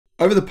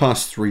Over the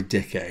past 3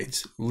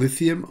 decades,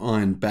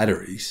 lithium-ion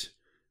batteries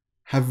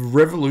have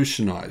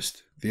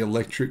revolutionized the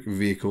electric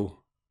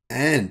vehicle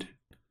and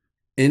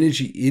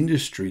energy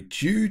industry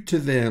due to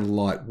their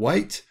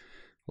lightweight,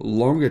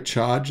 longer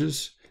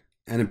charges,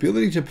 and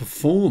ability to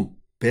perform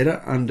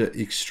better under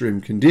extreme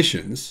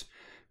conditions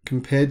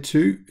compared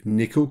to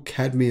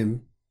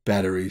nickel-cadmium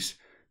batteries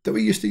that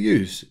we used to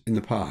use in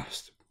the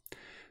past.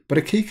 But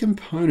a key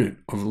component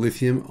of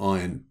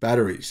lithium-ion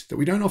batteries that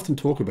we don't often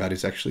talk about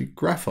is actually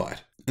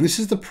graphite. And this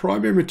is the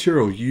primary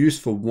material used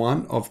for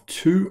one of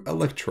 2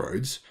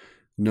 electrodes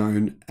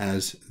known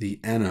as the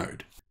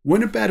anode.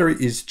 When a battery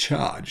is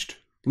charged,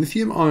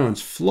 lithium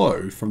ions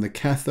flow from the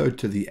cathode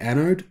to the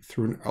anode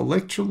through an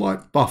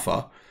electrolyte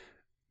buffer,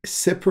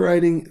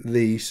 separating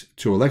these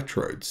 2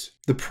 electrodes.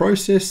 The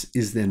process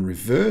is then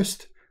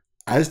reversed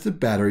as the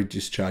battery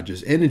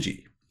discharges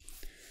energy.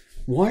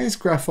 Why is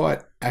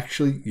graphite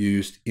actually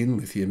used in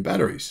lithium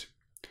batteries?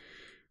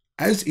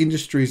 As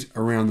industries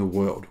around the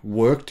world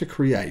work to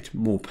create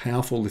more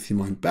powerful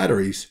lithium-ion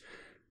batteries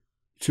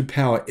to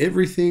power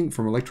everything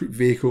from electric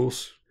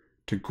vehicles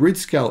to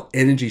grid-scale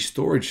energy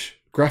storage,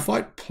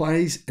 graphite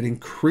plays an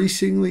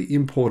increasingly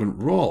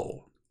important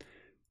role.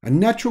 A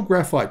natural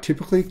graphite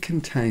typically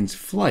contains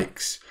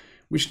flakes,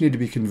 which need to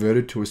be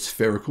converted to a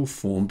spherical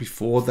form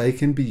before they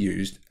can be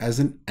used as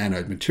an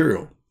anode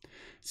material.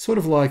 It's sort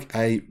of like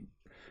a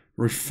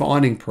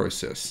refining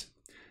process.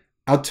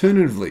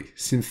 Alternatively,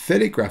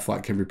 synthetic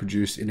graphite can be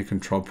produced in a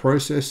controlled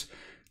process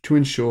to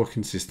ensure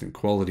consistent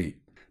quality.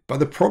 But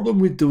the problem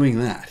with doing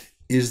that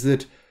is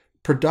that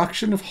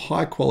production of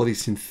high-quality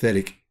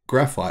synthetic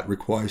graphite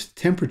requires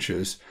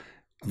temperatures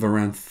of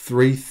around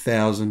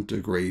 3,000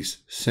 degrees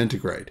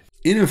centigrade.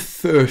 In a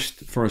first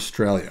for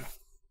Australia,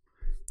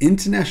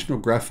 International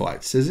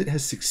Graphite says it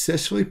has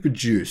successfully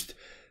produced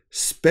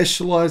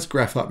specialized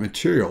graphite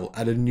material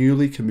at a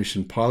newly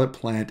commissioned pilot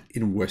plant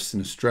in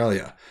Western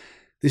Australia.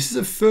 This is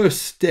a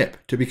first step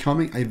to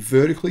becoming a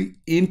vertically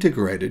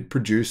integrated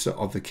producer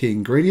of the key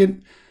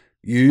ingredient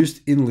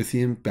used in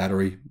lithium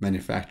battery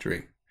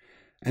manufacturing.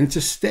 And it's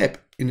a step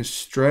in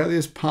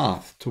Australia's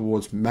path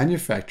towards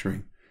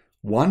manufacturing,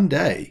 one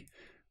day,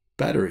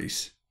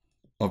 batteries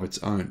of its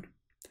own.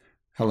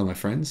 Hello, my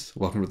friends.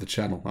 Welcome to the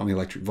channel. I'm the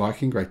Electric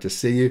Viking. Great to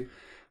see you.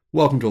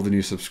 Welcome to all the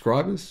new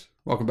subscribers.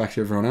 Welcome back to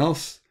everyone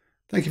else.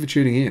 Thank you for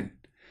tuning in.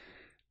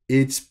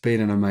 It's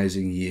been an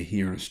amazing year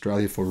here in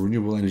Australia for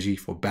renewable energy,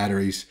 for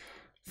batteries,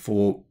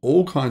 for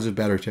all kinds of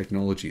battery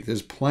technology.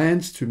 There's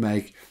plans to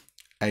make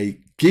a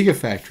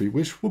gigafactory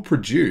which will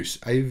produce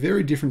a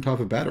very different type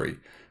of battery,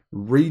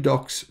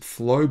 redox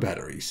flow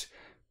batteries.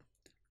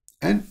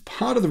 And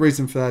part of the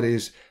reason for that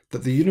is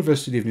that the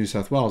University of New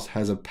South Wales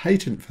has a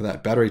patent for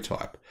that battery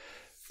type.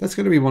 That's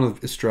going to be one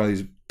of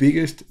Australia's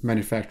biggest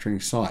manufacturing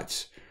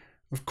sites.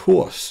 Of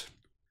course,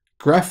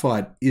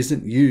 graphite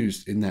isn't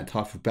used in that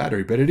type of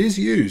battery, but it is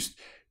used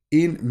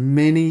in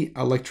many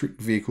electric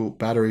vehicle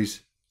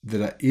batteries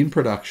that are in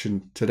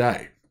production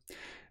today.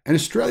 And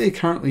Australia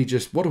currently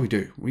what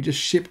do? We just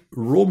ship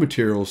raw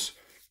materials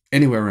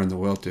anywhere around the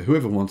world to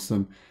whoever wants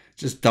them,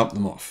 just dump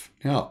them off.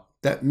 Now,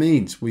 that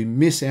means we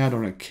miss out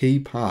on a key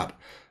part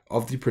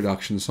of the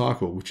production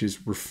cycle, which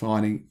is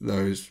refining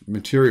those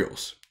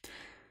materials.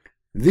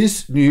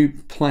 This new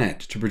plant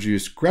to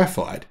produce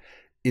graphite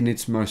in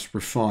its most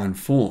refined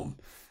form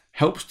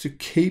helps to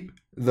keep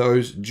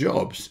those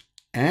jobs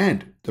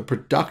and the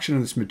production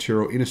of this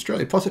material in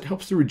Australia. Plus, it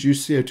helps to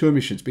reduce CO2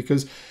 emissions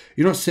because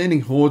you're not sending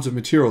hordes of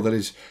material that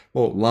is,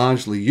 well,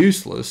 largely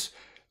useless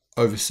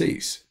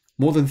overseas.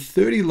 More than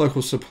 30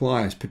 local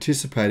suppliers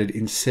participated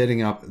in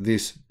setting up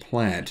this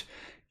plant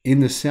in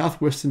the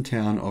southwestern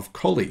town of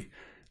Collie,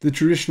 the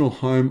traditional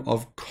home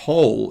of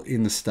coal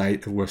in the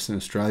state of Western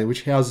Australia,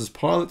 which houses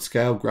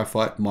pilot-scale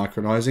graphite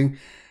micronizing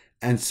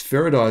and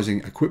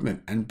spheroidizing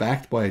equipment and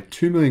backed by a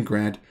 $2 million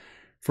grant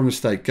from the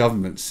state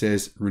government,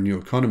 says Renew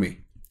Economy.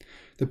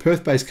 The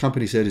Perth-based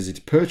company said it's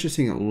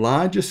purchasing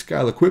larger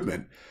scale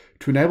equipment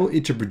to enable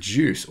it to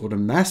produce or to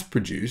mass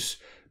produce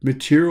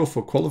material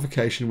for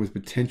qualification with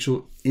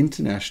potential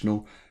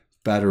international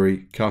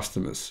battery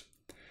customers.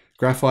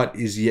 Graphite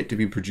is yet to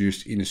be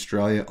produced in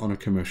Australia on a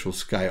commercial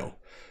scale,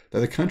 though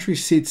the country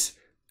sits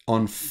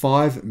on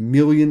 5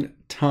 million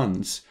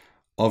tonnes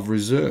of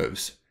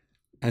reserves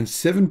and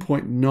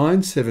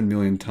 7.97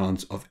 million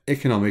tonnes of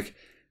economic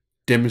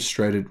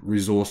demonstrated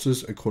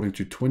resources, according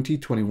to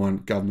 2021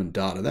 government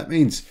data. That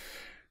means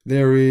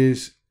there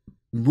is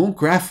more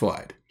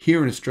graphite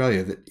here in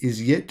Australia that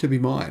is yet to be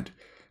mined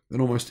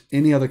than almost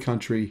any other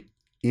country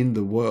in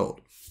the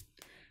world.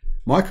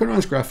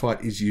 Micronized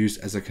graphite is used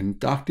as a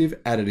conductive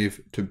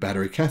additive to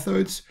battery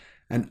cathodes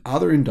and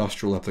other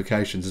industrial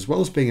applications, as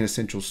well as being an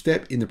essential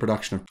step in the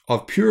production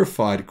of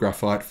purified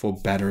graphite for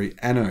battery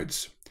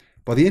anodes.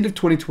 By the end of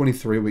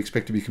 2023, we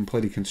expect to be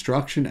completing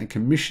construction and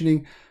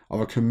commissioning of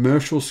a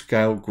commercial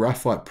scale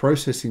graphite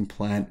processing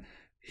plant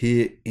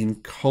here in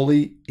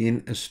Collie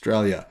in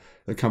Australia,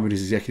 the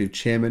company's executive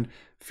chairman,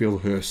 Phil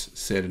Hurst,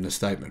 said in a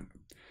statement.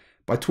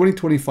 By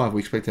 2025,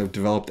 we expect to have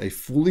developed a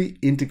fully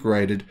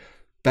integrated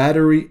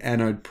battery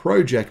anode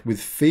project with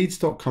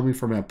feedstock coming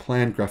from our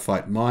planned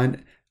graphite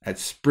mine at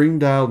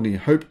Springdale near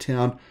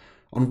Hopetown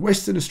on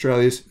Western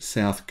Australia's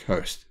south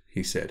coast,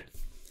 he said.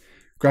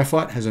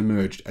 Graphite has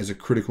emerged as a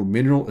critical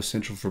mineral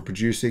essential for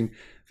producing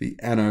the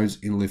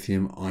anodes in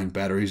lithium-ion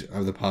batteries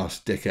over the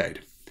past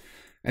decade.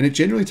 And it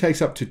generally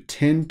takes up to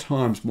 10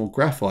 times more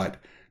graphite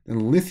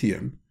than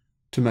lithium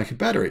to make a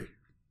battery.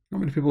 Not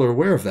many people are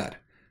aware of that.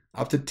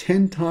 Up to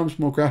 10 times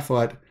more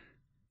graphite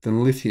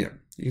than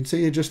lithium. You can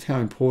see just how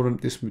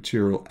important this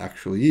material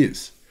actually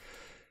is.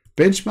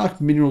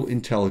 Benchmark Mineral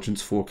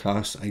Intelligence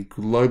forecasts a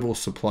global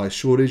supply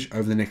shortage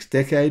over the next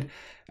decade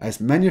as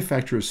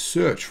manufacturers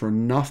search for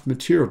enough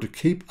material to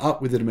keep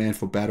up with the demand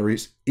for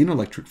batteries in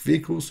electric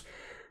vehicles,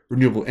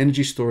 renewable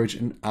energy storage,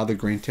 and other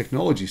green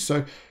technologies.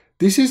 So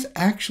this is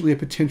actually a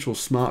potential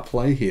smart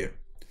play here.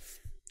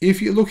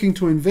 If you're looking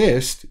to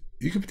invest,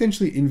 you could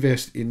potentially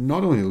invest in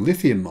not only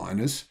lithium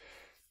miners,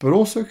 but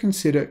also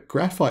consider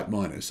graphite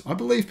miners. I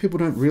believe people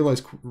don't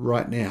realize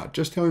right now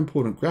just how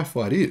important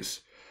graphite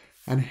is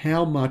and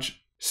how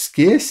much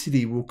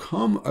scarcity will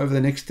come over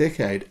the next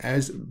decade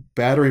as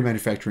battery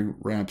manufacturing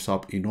ramps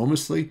up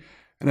enormously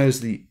and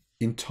as the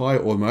entire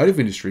automotive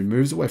industry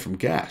moves away from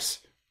gas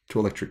to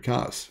electric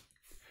cars.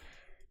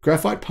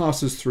 Graphite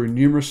passes through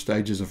numerous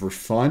stages of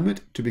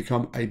refinement to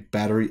become a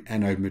battery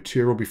anode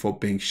material before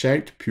being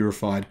shaped,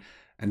 purified,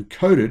 and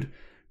coated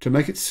to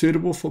make it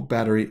suitable for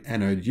battery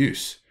anode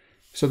use.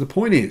 So the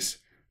point is,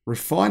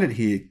 refine it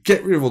here,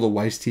 get rid of all the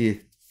waste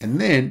here,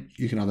 and then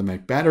you can either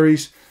make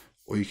batteries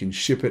or you can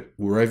ship it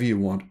wherever you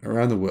want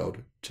around the world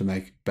to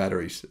make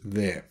batteries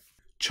there.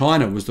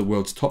 China was the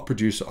world's top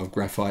producer of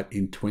graphite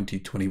in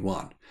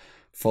 2021,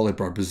 followed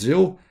by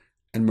Brazil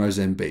and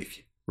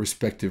Mozambique,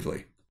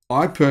 respectively.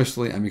 I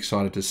personally am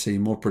excited to see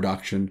more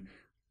production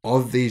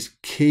of these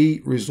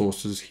key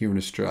resources here in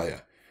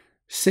Australia.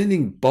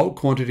 Sending bulk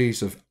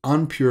quantities of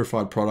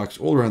unpurified products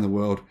all around the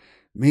world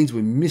means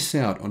we miss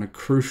out on a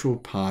crucial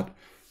part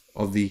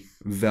of the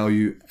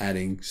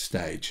value-adding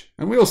stage.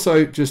 And we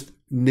also just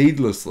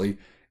needlessly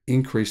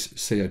increase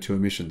CO2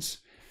 emissions.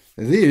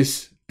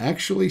 This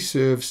actually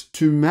serves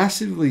to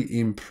massively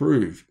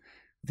improve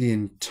the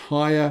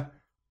entire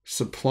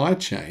supply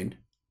chain,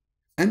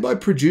 and by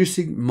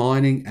producing,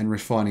 mining, and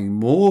refining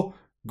more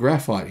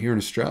graphite here in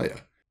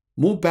Australia,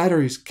 more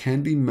batteries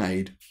can be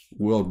made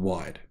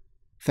worldwide.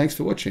 Thanks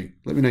for watching.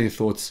 Let me know your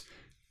thoughts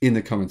in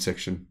the comment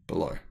section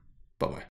below. Bye-bye.